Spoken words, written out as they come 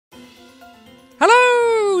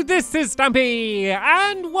this is Stampy,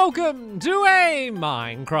 and welcome to a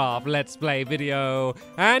Minecraft Let's Play video,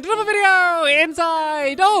 and another video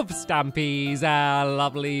inside of Stampy's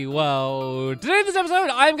lovely world. Today in this episode,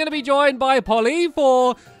 I'm going to be joined by Polly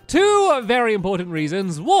for two very important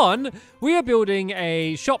reasons. One, we are building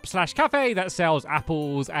a shop/cafe that sells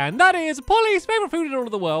apples, and that is Polly's favorite food in all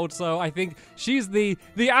of the world, so I think she's the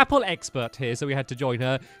apple expert here, so we had to join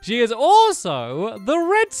her. She is also the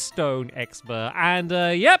redstone expert, and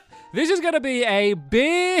yep, this is going to be a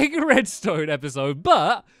big redstone episode,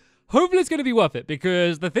 but hopefully it's going to be worth it,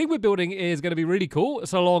 because the thing we're building is going to be really cool,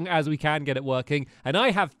 so long as we can get it working. And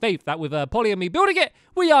I have faith that with Polly and me building it,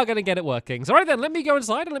 we are going to get it working. So right then, let me go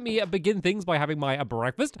inside and let me begin things by having my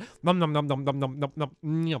breakfast. Nom nom nom nom nom nom nom nom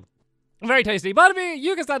nom. Very tasty. But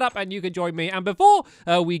you can stand up and you can join me. And before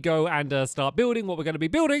we go and start building what we're going to be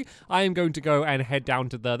building, I am going to go and head down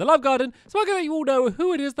to the love garden. So I'm going to let you all know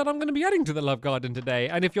who it is that I'm going to be adding to the love garden today.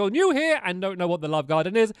 And if you're new here and don't know what the love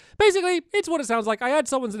garden is, basically, it's what it sounds like. I add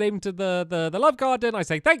someone's name to the love garden. I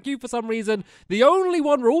say thank you for some reason. The only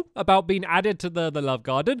one rule about being added to the love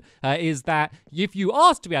garden is that if you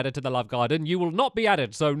ask to be added to the love garden, you will not be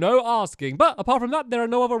added. So no asking. But apart from that, there are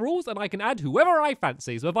no other rules, and I can add whoever I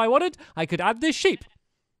fancy. So if I wanted, I could add this sheep.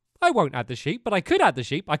 I won't add the sheep, but I could add the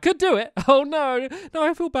sheep. I could do it. Oh no. No,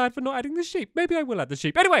 I feel bad for not adding the sheep. Maybe I will add the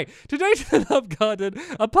sheep. Anyway, today to the love garden,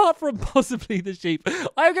 apart from possibly the sheep,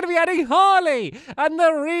 I'm going to be adding Harley. And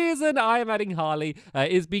the reason I am adding Harley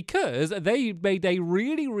is because they made a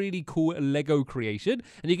really, really cool Lego creation.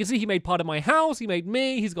 And you can see he made part of my house. He made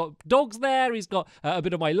me. He's got dogs there. He's got a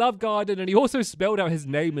bit of my love garden. And he also spelled out his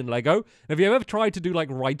name in Lego. And if you've ever tried to do like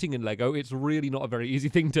writing in Lego, it's really not a very easy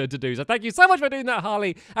thing to do. So thank you so much for doing that,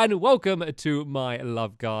 Harley. And welcome to my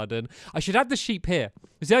love garden. I should add the sheep here.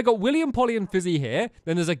 You see, I got William, Polly, and Fizzy here.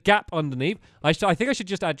 Then there's a gap underneath. I think I should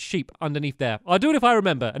just add sheep underneath there. I'll do it if I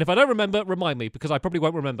remember. And if I don't remember, remind me, because I probably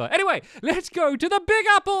won't remember. Anyway, let's go to the Big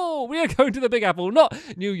Apple. We are going to the Big Apple, not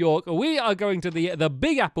New York. We are going to the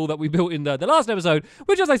Big Apple that we built in the last episode,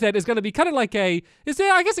 which, as I said, is going to be kind of like I guess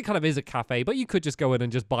it kind of is a cafe, but you could just go in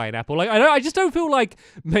and just buy an apple. Like, I just don't feel like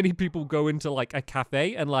many people go into like a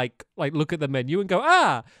cafe and like look at the menu and go,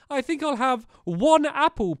 I think I'll have one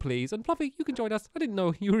apple, please. And Fluffy, you can join us. I didn't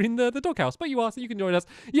know you were in the doghouse, but you are, so you can join us.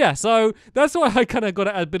 Yeah, so that's why I kind of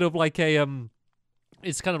got a bit of like a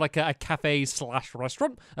it's kind of like a cafe /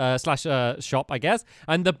 restaurant / shop, I guess.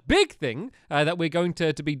 And the big thing that we're going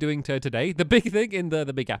to be doing today, the big thing in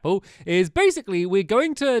the Big Apple, is basically we're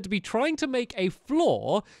going to be trying to make a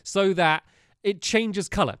floor so that it changes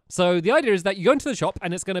color. So the idea is that you go into the shop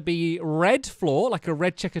and it's going to be red floor, like a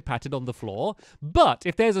red checkered pattern on the floor. But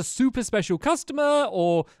if there's a super special customer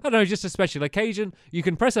or, I don't know, just a special occasion, you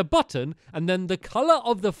can press a button and then the color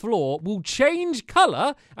of the floor will change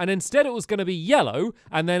color. And instead it was going to be yellow.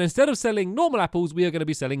 And then instead of selling normal apples, we are going to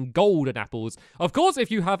be selling golden apples. Of course,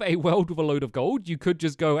 if you have a world with a load of gold, you could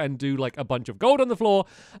just go and do like a bunch of gold on the floor.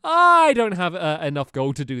 I don't have enough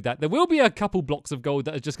gold to do that. There will be a couple blocks of gold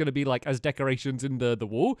that is just going to be like as decoration in the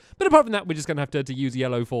wall, but apart from that, we're just gonna have to use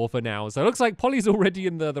yellow for now. So it looks like Polly's already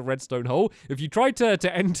in the redstone hole. If you try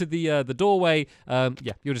to enter the doorway,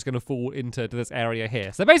 yeah, you're just gonna fall into this area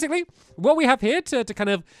here. So basically, what we have here to kind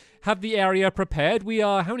of have the area prepared, we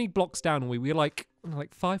are, how many blocks down are we? We're like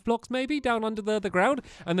 5 blocks maybe down under the ground.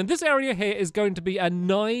 And then this area here is going to be a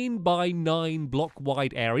 9 by 9 block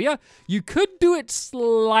wide area. You could do it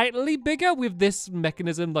slightly bigger with this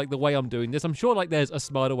mechanism, like the way I'm doing this. I'm sure like there's a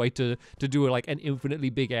smarter way to do like an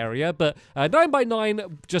infinitely big area, but 9 by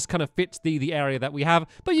 9 just kind of fits the area that we have.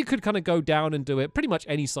 But you could kind of go down and do it pretty much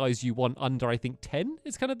any size you want under, I think 10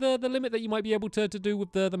 is kind of the limit that you might be able to do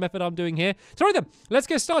with the method I'm doing here. So right then, let's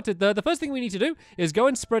get started. The first thing we need to do is go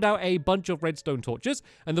and spread out a bunch of redstone torches.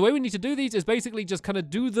 And the way we need to do these is basically just kind of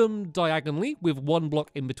do them diagonally with one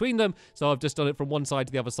block in between them. So I've just done it from one side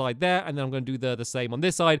to the other side there, and then I'm going to do the same on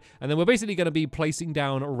this side. And then we're basically going to be placing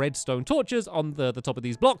down redstone torches on the top of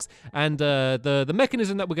these blocks. And the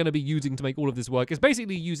mechanism that we're going to be using to make all of this work is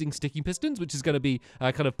basically using sticky pistons, which is going to be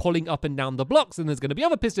kind of pulling up and down the blocks. And there's going to be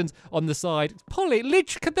other pistons on the side. Polly,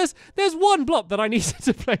 literally, there's one block that I needed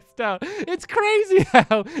to place down. It's crazy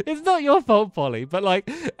how it's not your fault, Polly, but like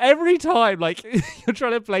every time, like you're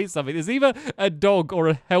trying to place something, there's either a dog or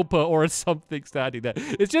a helper or a something standing there.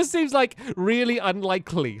 It just seems like really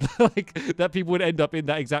unlikely like that people would end up in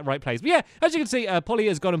that exact right place. But yeah, as you can see, Polly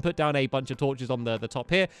has gone and put down a bunch of torches on the top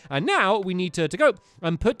here, and now we need to go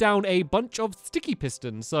and put down a bunch of sticky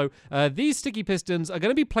pistons. So these sticky pistons are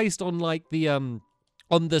going to be placed on like the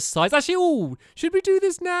on the sides. Actually, should we do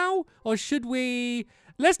this now? Or should we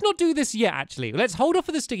let's not do this yet, actually. Let's hold off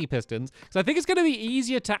for the sticky pistons, because I think it's going to be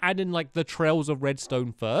easier to add in, like, the trails of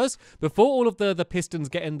redstone first, before all of the pistons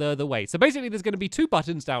get in the way. So basically, there's going to be 2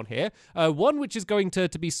 buttons down here. One which is going to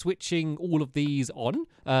be switching all of these on,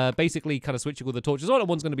 basically kind of switching all the torches on, and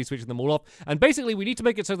one's going to be switching them all off. And basically, we need to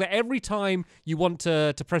make it so that every time you want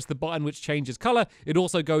to press the button which changes color, it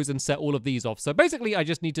also goes and set all of these off. So basically, I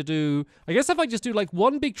just need to do, I guess if I just do like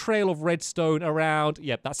one big trail of redstone around,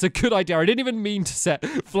 yep, that's a good idea. I didn't even mean to set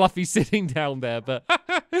Fluffy sitting down there, but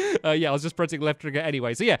yeah, I was just pressing left trigger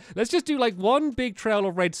anyway. So yeah, let's just do like one big trail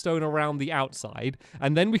of redstone around the outside,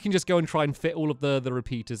 and then we can just go and try and fit all of the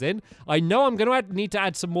repeaters in. I know I'm going to need to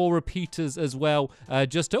add some more repeaters as well,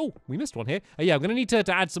 oh, we missed one here. Yeah, I'm going to need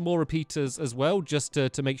to add some more repeaters as well, just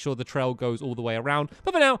to make sure the trail goes all the way around.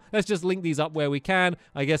 But for now, let's just link these up where we can.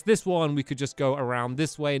 I guess this one, we could just go around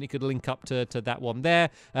this way, and it could link up to that one there.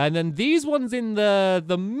 And then these ones in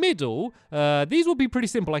the middle, these will be pretty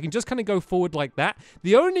simple. I can just kind of go forward like that.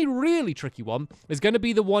 The only really tricky one is going to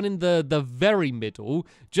be the one in the very middle,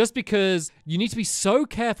 just because you need to be so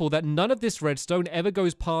careful that none of this redstone ever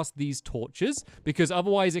goes past these torches, because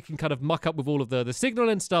otherwise it can kind of muck up with all of the signal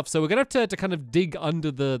and stuff. So we're going to have to kind of dig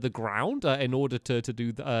under the ground in order to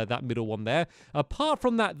do that middle one there. Apart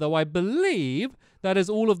from that, though, I believe that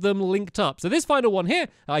is all of them linked up. So this final one here,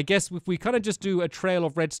 I guess if we kind of just do a trail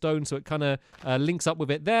of redstone, so it kind of links up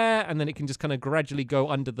with it there, and then it can just kind of gradually go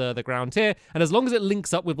under the ground here. And as long as it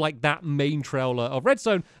links up with like that main trail of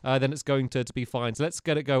redstone, then it's going to be fine. So let's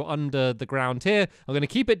get it go under the ground here. I'm going to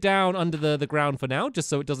keep it down under the ground for now, just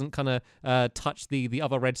so it doesn't kind of touch the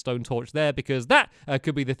other redstone torch there, because that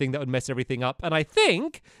could be the thing that would mess everything up. And I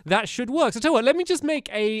think that should work. So tell you what, let me just make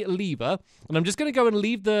a lever, and I'm just going to go and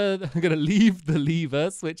leave I'm going to leave the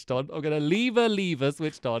lever switched on. I'm going to leave a lever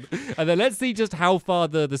switched on. And then let's see just how far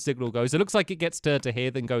the signal goes. It looks like it gets to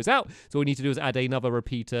here, then goes out. So all we need to do is add another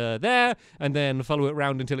repeater there, and then follow it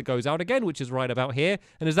around until it goes out again, which is right about here.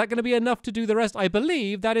 And is that going to be enough to do the rest? I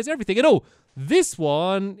believe that is everything. And oh, this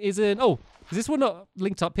one isn't... Oh, is this one not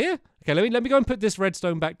linked up here? Okay, let me go and put this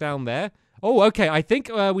redstone back down there. Oh, okay. I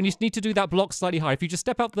think we just need to do that block slightly higher. If you just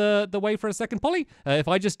step out the way for a second, Polly. If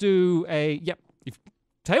I just do a... Yep.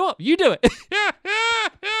 Tell you what, you do it.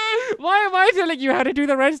 Why am I telling you how to do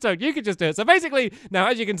the redstone? You can just do it. So basically, now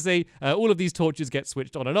as you can see, all of these torches get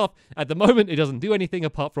switched on and off. At the moment, it doesn't do anything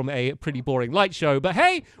apart from a pretty boring light show. But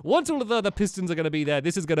hey, once all of the pistons are going to be there,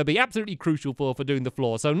 this is going to be absolutely crucial for doing the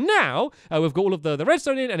floor. So now we've got all of the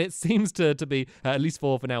redstone in, and it seems to be, at least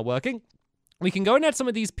for now, working. We can go and add some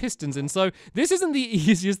of these pistons in. So this isn't the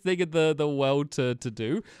easiest thing in the world to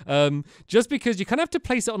do. Just because you kind of have to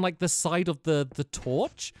place it on like the side of the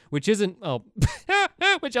torch, which isn't, oh,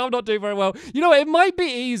 which I'm not doing very well. You know, it might be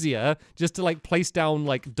easier just to like place down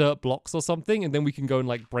like dirt blocks or something, and then we can go and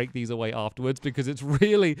like break these away afterwards, because it's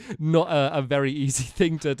really not a very easy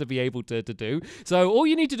thing to be able to do. So all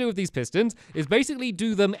you need to do with these pistons is basically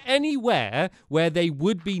do them anywhere where they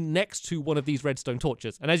would be next to one of these redstone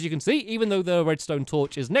torches. And as you can see, even though the redstone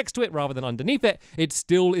torch is next to it rather than underneath it, it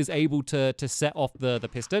still is able to set off the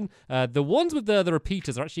piston. The ones with the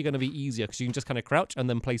repeaters are actually going to be easier, because you can just kind of crouch and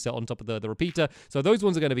then place it on top of the repeater. So those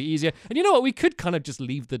ones are going to be easier. And you know what? We could kind of just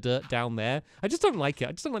leave the dirt down there. I just don't like it.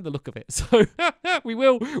 I just don't like the look of it. So we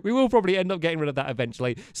will probably end up getting rid of that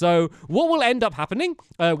eventually. So what will end up happening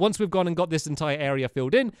once we've gone and got this entire area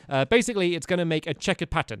filled in, basically it's going to make a checkered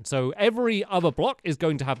pattern. So every other block is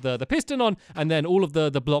going to have the piston on, and then all of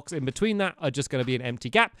the blocks in between that are just going to be an empty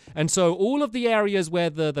gap. And so all of the areas where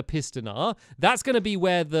the piston are, that's going to be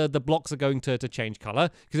where the blocks are going to change color,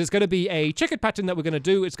 because it's going to be a checkered pattern that we're going to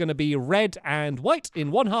do. It's going to be red and white in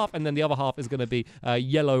one half, and then the other half is going to be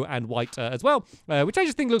yellow and white as well, which I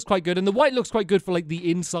just think looks quite good. And the white looks quite good for like the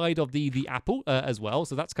inside of the apple as well.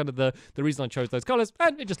 So that's kind of the reason I chose those colors,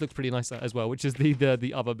 and it just looks pretty nice as well, which is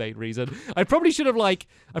the other main reason. I probably should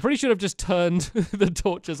have just turned the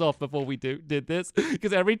torches off before we did this,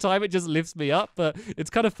 because every time it just lifts me up, but it's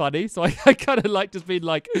kind of funny. So I kind of like just being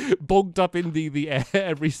like bogged up in the air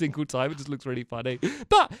every single time. It just looks really funny.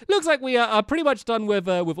 But looks like we are pretty much done with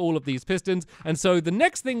all of these pistons. And so the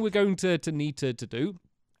next thing we're going to need to do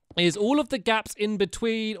is all of the gaps in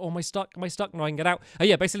between. Oh, am I stuck? No, I can get out.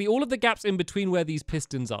 Yeah, basically all of the gaps in between where these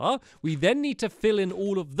pistons are, we then need to fill in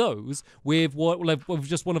all of those with with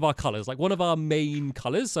just one of our colors, like one of our main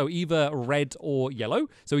colors. So either red or yellow.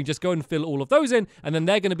 So we just go and fill all of those in, and then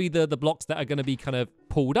they're going to be the blocks that are going to be kind of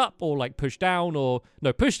pulled up or like pushed down, or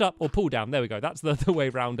no, pushed up or pulled down. There we go. That's the way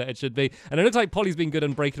around it should be. And it looks like Polly's been good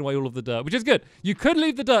and breaking away all of the dirt, which is good. You could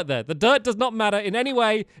leave the dirt there. The dirt does not matter in any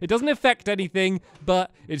way. It doesn't affect anything,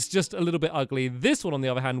 but it's just a little bit ugly. This one, on the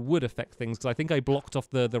other hand, would affect things because I think I blocked off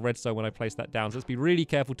the redstone when I placed that down. So let's be really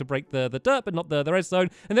careful to break the dirt, but not the redstone.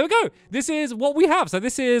 And there we go. This is what we have. So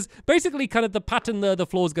this is basically kind of the pattern the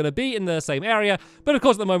floor is going to be in the same area. But of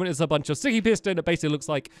course, at the moment, it's a bunch of sticky piston. It basically looks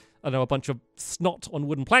like, I don't know, a bunch of snot on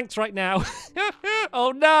wooden planks right now.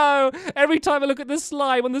 Oh no! Every time I look at the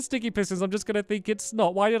slime on the sticky pistons, I'm just going to think it's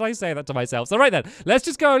snot. Why did I say that to myself? So right then,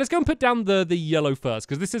 let's go and put down the yellow first,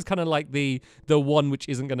 because this is kind of like the one which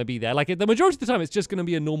isn't going to be there. Like, the majority of the time, it's just going to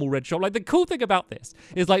be a normal red shop. Like, the cool thing about this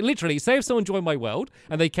is, like, literally, say if someone joined my world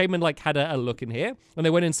and they came and, like, had a look in here and they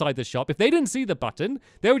went inside the shop, if they didn't see the button,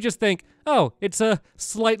 they would just think, oh, it's a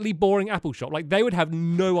slightly boring apple shop. Like, they would have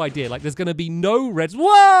no idea. Like, there's going to be no reds.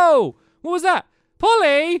 Whoa! What was that?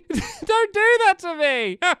 Polly, don't do that to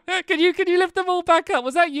me. Can you lift them all back up?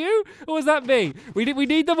 Was that you or was that me? We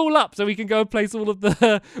need them all up so we can go and place all of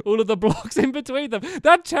the blocks in between them.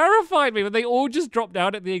 That terrified me when they all just dropped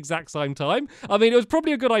down at the exact same time. I mean, it was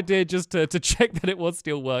probably a good idea just to check that it was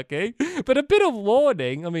still working. But a bit of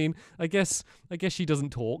warning. I mean, I guess she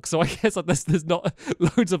doesn't talk, so I guess there's not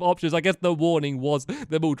loads of options. I guess the warning was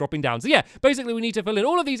them all dropping down. So yeah, basically we need to fill in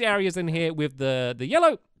all of these areas in here with the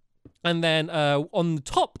yellow. And then on the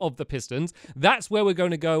top of the pistons, that's where we're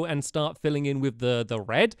going to go and start filling in with the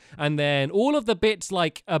red. And then all of the bits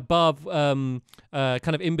like above, kind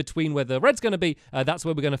of in between where the red's going to be, that's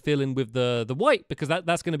where we're going to fill in with the white, because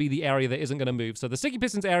that's going to be the area that isn't going to move. So the sticky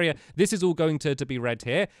pistons area, this is all going to be red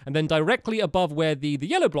here. And then directly above where the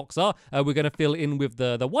yellow blocks are, we're going to fill in with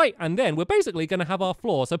the white. And then we're basically going to have our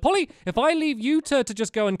floor. So Polly, if I leave you to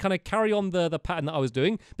just go and kind of carry on the pattern that I was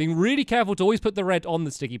doing, being really careful to always put the red on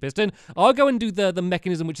the sticky piston, I'll go and do the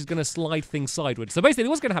mechanism which is going to slide things sideways. So basically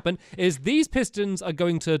what's going to happen is these pistons are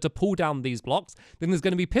going to pull down these blocks. Then there's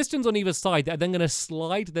going to be pistons on either side that are then going to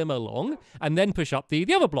slide them along and then push up the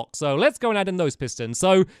other block. So let's go and add in those pistons.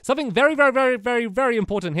 So something very, very, very, very, very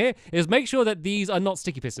important here is make sure that these are not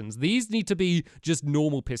sticky pistons. These need to be just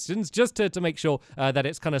normal pistons, just to make sure that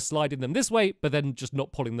it's kind of sliding them this way, but then just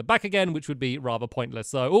not pulling them back again, which would be rather pointless.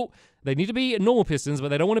 So, they need to be normal pistons, but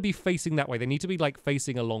they don't want to be facing that way. They need to be like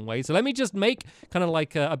facing a long way. So let me just make kind of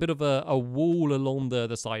like a bit of a wall along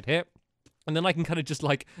the side here. And then I can kind of just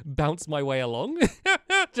like bounce my way along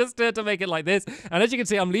just to make it like this. And as you can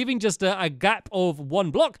see, I'm leaving just a gap of 1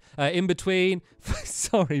 block in between.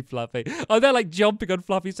 Sorry, Fluffy. Oh, they're like jumping on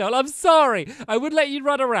Fluffy's tail. I'm sorry. I would let you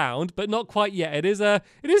run around, but not quite yet. It is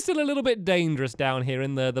still a little bit dangerous down here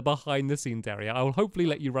in the behind the scenes area. I will hopefully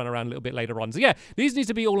let you run around a little bit later on. So yeah, these need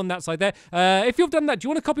to be all on that side there. If you've done that, do you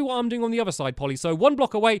want to copy what I'm doing on the other side, Polly? So 1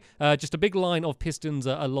 block away, just a big line of pistons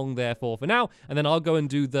along there for now. And then I'll go and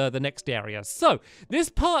do the next area. So this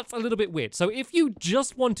part's a little bit weird. So if you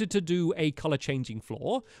just wanted to do a color changing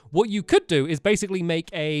floor, what you could do is basically make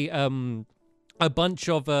a bunch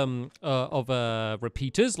of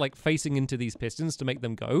repeaters like facing into these pistons to make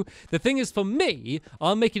them go. The thing is, for me,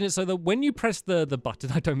 I'm making it so that when you press the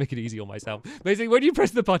button, I don't make it easy on myself. Basically, when you press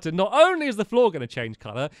the button, not only is the floor going to change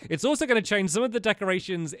color, it's also going to change some of the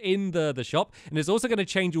decorations in the shop, and it's also going to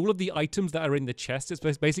change all of the items that are in the chest. It's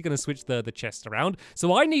basically going to switch the chest around.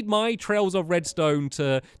 So I need my trails of redstone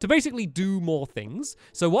to basically do more things.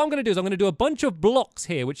 So what I'm going to do is I'm going to do a bunch of blocks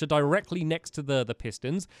here, which are directly next to the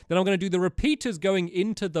pistons. Then I'm going to do the repeaters going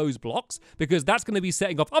into those blocks, because that's going to be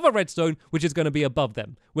setting off other redstone, which is going to be above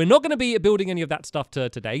them. We're not going to be building any of that stuff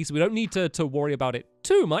today, so we don't need to worry about it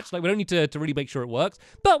too much. Like, we don't need to really make sure it works,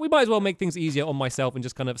 but we might as well make things easier on myself and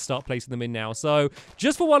just kind of start placing them in now. So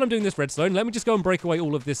just for while I'm doing this redstone, let me just go and break away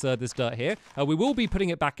all of this dirt here. We will be putting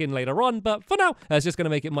it back in later on, but for now, it's just going to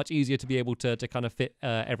make it much easier to be able to kind of fit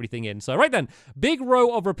everything in. So right then, big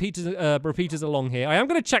row of repeaters along here. I am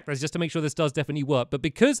going to check this just to make sure this does definitely work, but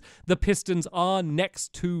because the pistons are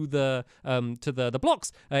next to the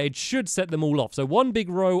blocks, it should set them all off. So 1 big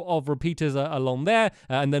row of repeaters along there,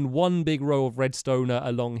 and then 1 big row of redstone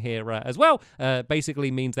along here as well.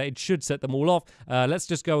 Basically means that it should set them all off. Let's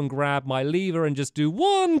just go and grab my lever and just do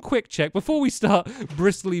 1 quick check before we start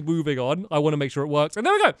briskly moving on. I want to make sure it works. And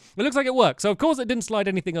there we go. It looks like it works. So of course it didn't slide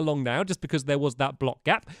anything along now, just because there was that block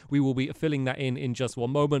gap. We will be filling that in just 1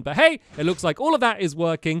 moment. But hey, it looks like all of that is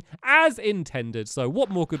working as intended. So what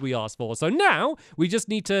more could we ask for? So now we just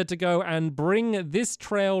need to go and bring this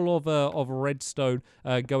trail of redstone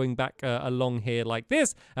going back along here like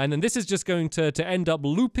this. And then this is just going to end end up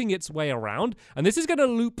looping its way around, and this is going to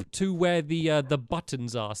loop to where the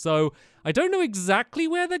buttons are. So I don't know exactly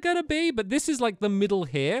where they're going to be, but this is like the middle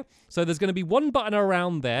here. So there's going to be one button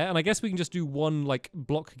around there, and I guess we can just do one like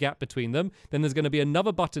block gap between them. Then there's going to be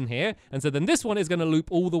another button here, and so then this one is going to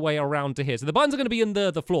loop all the way around to here. So the buttons are going to be in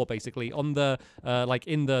the floor, basically, on the like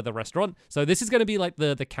in the restaurant. So this is going to be like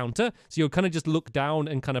the counter. So you'll kind of just look down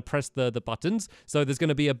and kind of press the buttons. So there's going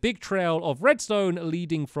to be a big trail of redstone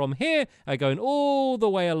leading from here, going all the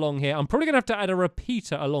way along here. I'm probably going to have to add a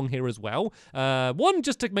repeater along here as well. One,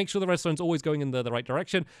 just to make sure the redstone's always going in the right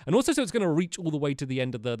direction, and also so it's going to reach all the way to the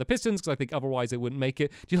end of the pistons, because I think otherwise it wouldn't make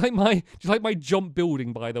it. Do you like my jump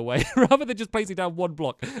building, by the way? Rather than just placing down one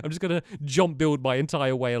block, I'm just going to jump build my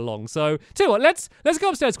entire way along. So tell you what, let's go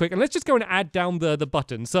upstairs quick, and let's just go and add down the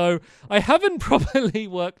button. So I haven't properly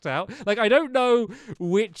worked out, like, I don't know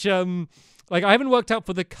which like, I haven't worked out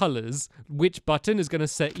for the colors which button is going to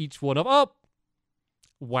set each one up. Oh,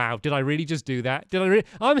 wow, did I really just do that?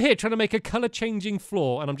 I'm here trying to make a color-changing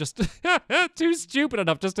floor, and I'm just too stupid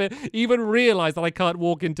enough just to even realize that I can't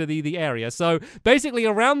walk into the area. So basically,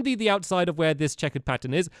 around the outside of where this checkered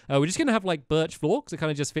pattern is, we're just going to have, like, birch floor, because it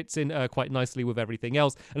kind of just fits in quite nicely with everything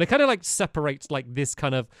else. And it kind of, like, separates, like, this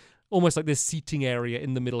kind of almost like this seating area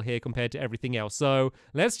in the middle here compared to everything else. So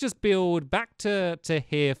let's just build back to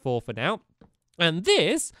here for now. And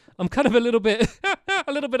this, I'm kind of a little bit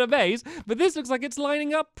amazed, but this looks like it's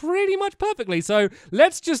lining up pretty much perfectly. So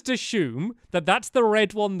let's just assume that that's the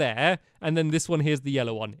red one there, and then this one here's the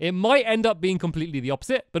yellow one. It might end up being completely the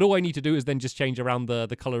opposite, but all I need to do is then just change around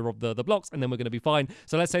the color of the blocks, and then we're going to be fine.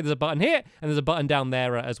 So let's say there's a button here, and there's a button down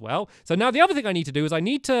there as well. So now the other thing I need to do is I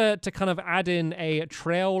need to kind of add in a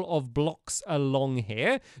trail of blocks along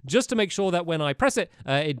here, just to make sure that when I press it,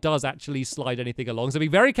 it does actually slide anything along. So be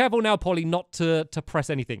very careful now, Polly, not to press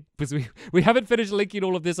anything, because we haven't finished linking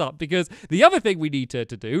all of this up, because the other thing we need to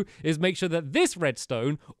do is make sure that this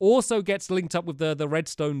redstone also gets linked up with the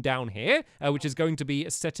redstone down here, which is going to be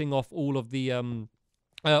setting off all of the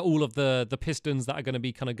pistons that are going to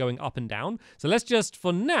be kind of going up and down. So let's just,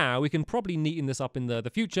 for now, we can probably neaten this up in the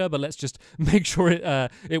future, but let's just make sure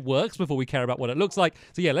it works before we care about what it looks like.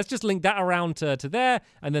 So yeah, let's just link that around to there,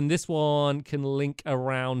 and then this one can link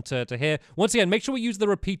around to here. Once again, make sure we use the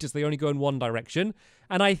repeaters. They only go in one direction.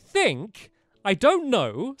 And I don't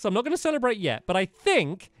know, so I'm not going to celebrate yet, but I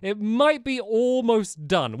think it might be almost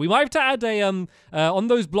done. We might have to add a, on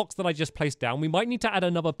those blocks that I just placed down, we might need to add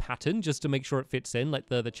another pattern just to make sure it fits in, like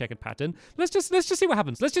the checkered pattern. Let's just see what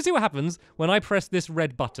happens. Let's just see what happens when I press this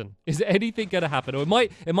red button. Is anything going to happen? Or it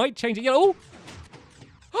might change it. Oh!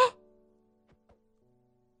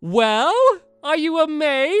 Well, are you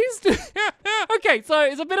amazed? Okay, so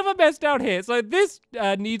it's a bit of a mess down here. So this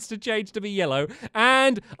needs to change to be yellow,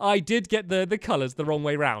 and I did get the colors the wrong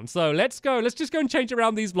way round. So let's just go and change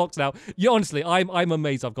around these blocks now. Yeah, honestly, I'm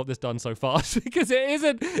amazed I've got this done so fast, because it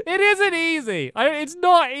isn't easy. It's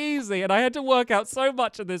not easy, and I had to work out so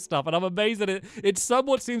much of this stuff, and I'm amazed that it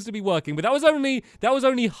somewhat seems to be working. But that was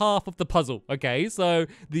only half of the puzzle. Okay, so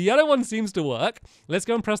the yellow one seems to work. Let's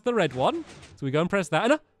go and press the red one. So we go and press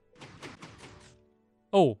that, and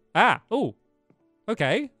oh,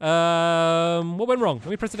 okay. What went wrong? Let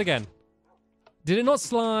me press it again. Did it not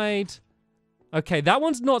slide? Okay, that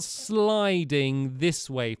one's not sliding this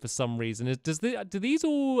way for some reason. Do these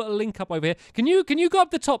all link up over here? Can you go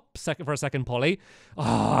up the top for a second, Polly? Oh,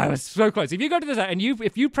 I was so close. If you go to this and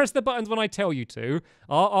if you press the buttons when I tell you to,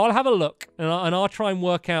 I'll have a look and I'll try and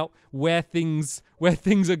work out where things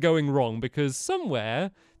are going wrong, because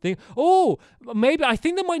somewhere. Maybe I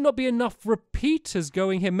think there might not be enough repeaters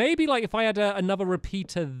going here. Maybe like if I had another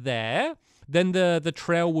repeater there, then the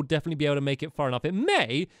trail will definitely be able to make it far enough. It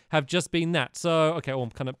may have just been that. So, okay, I'm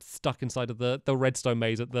kind of stuck inside of the redstone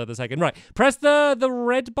maze at the second. Right, press the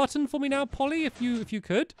red button for me now, Polly, if you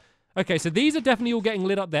could. Okay, so these are definitely all getting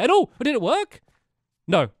lit up there. Oh, did it work?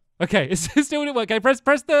 No. Okay, it still didn't work. Okay, press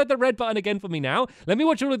the red button again for me now. Let me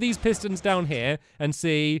watch all of these pistons down here and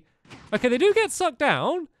see. Okay, they do get sucked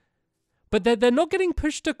down, but they're not getting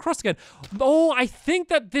pushed across again. Oh, I think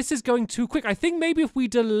that this is going too quick. I think maybe if we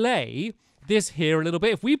delay this here a little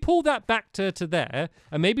bit, if we pull that back to there,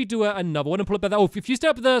 and maybe do another one and pull it back there. Oh, if you stay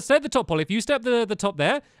at the top, Polly, if you stay at the top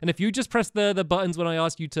there, and if you just press the buttons when I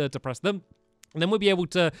ask you to press them, and then we'll be able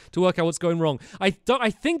to work out what's going wrong. I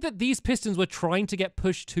think that these pistons were trying to get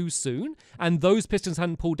pushed too soon, and those pistons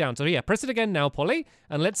hadn't pulled down. So yeah, press it again now, Polly,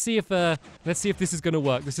 and let's see if this is going to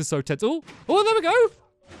work. This is so tense. Oh, there we go.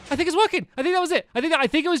 I think it's working. I think that was it. I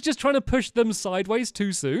think it was just trying to push them sideways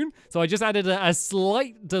too soon. So I just added a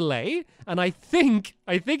slight delay, and I think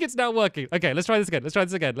it's now working. Okay, let's try this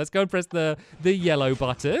again. Let's go and press the yellow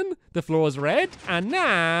button. The floor is red, and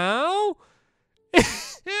now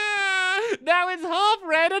now it's half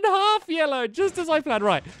red and half yellow, just as I planned.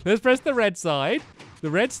 Right, let's press the red side.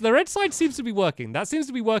 The red side seems to be working. That seems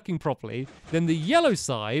to be working properly. Then the yellow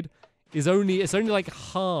side is only like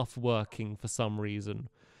half working for some reason.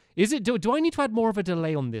 Is it? Do I need to add more of a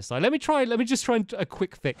delay on this side? Let me just try a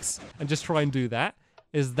quick fix and just try and do that.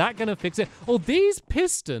 Is that gonna fix it? Oh, these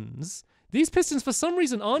pistons for some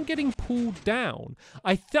reason aren't getting pulled down.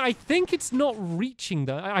 I think it's not reaching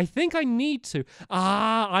though. I think I need to.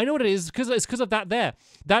 I know what it is. It's because of that there.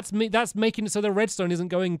 That's making it so the redstone isn't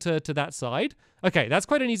going to that side. Okay, that's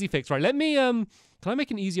quite an easy fix. Right, let me can I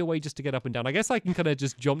make an easier way just to get up and down? I guess I can kind of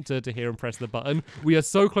just jump to here and press the button. We are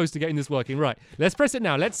so close to getting this working. Right, let's press it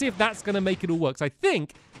now. Let's see if that's going to make it all work. So I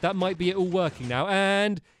think that might be it all working now.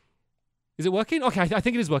 And is it working? Okay, I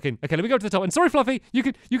think it is working. Okay, let me go to the top. And sorry, Fluffy, you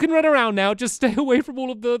can run around now. Just stay away from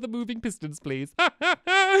all of the moving pistons, please.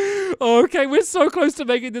 Okay, we're so close to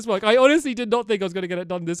making this work. I honestly did not think I was going to get it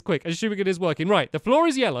done this quick, assuming it is working. Right, the floor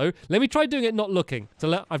is yellow. Let me try doing it not looking.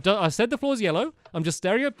 So I've said the floor is yellow. I'm just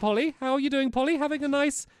staring at Polly. How are you doing, Polly? Having a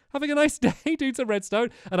nice day, doing some redstone.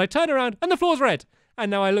 And I turn around, and the floor's red. And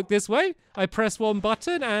now I look this way, I press one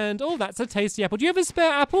button, and oh, that's a tasty apple. Do you have a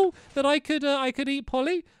spare apple that I could eat,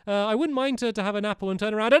 Polly? I wouldn't mind to have an apple and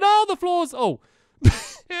turn around, and oh, the floor's, oh.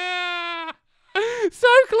 So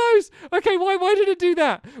close. Okay, why did it do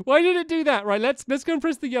that? Why did it do that? Right, let's go and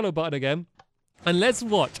press the yellow button again. And let's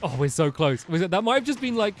watch. Oh, we're so close. That might have just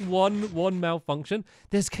been like one malfunction.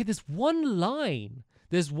 There's one line.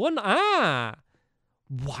 There's one,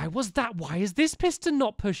 why was that? Why is this piston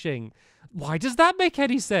not pushing? Why does that make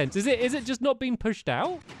any sense? Is it just not being pushed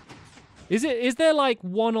out? Is there like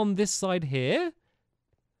one on this side here?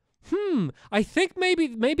 I think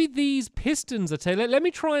maybe these pistons are let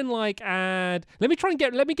me try and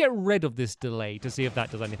get rid of this delay to see if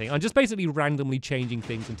that does anything. I'm just basically randomly changing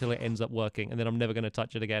things until it ends up working, and then I'm never going to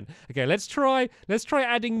touch it again. Okay, let's try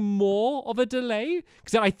adding more of a delay,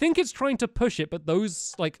 because I think it's trying to push it, but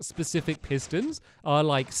those like specific pistons are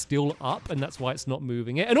like still up, and that's why it's not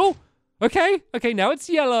moving it. And oh, okay, now it's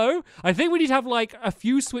yellow. I think we need to have like a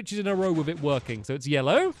few switches in a row with it working. So it's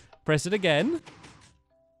yellow, press it again.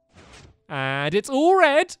 And it's all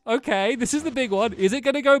red. Okay, this is the big one. Is it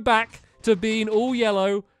going to go back to being all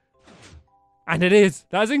yellow? And it is.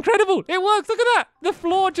 That's incredible. It works. Look at that. The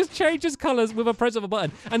floor just changes colors with a press of a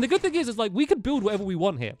button. And the good thing is like we could build whatever we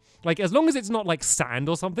want here. Like as long as it's not like sand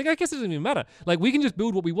or something, I guess it doesn't even matter. Like we can just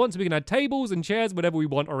build what we want. So we can add tables and chairs, whatever we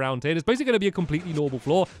want around here. It's basically going to be a completely normal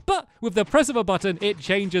floor. But with the press of a button, it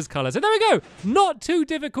changes colors. So there we go. Not too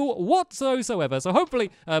difficult whatsoever. So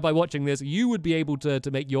hopefully by watching this, you would be able to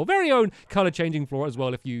make your very own color changing floor as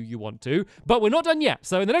well if you want to. But we're not done yet.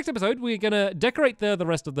 So in the next episode, we're going to decorate the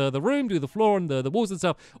rest of the room, do the floor and the walls and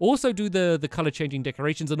stuff. Also do the color changing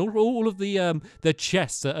decorations and all of the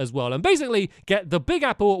chests as well. And basically get the big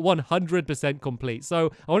apple 100% complete.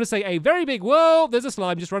 So I want to say a very big, whoa, there's a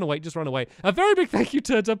slime, just run away. A very big thank you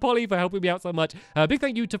to Polly for helping me out so much. A big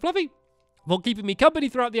thank you to Fluffy for keeping me company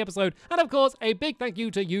throughout the episode. And of course, a big thank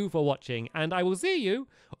you to you for watching. And I will see you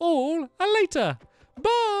all later.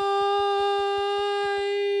 Bye!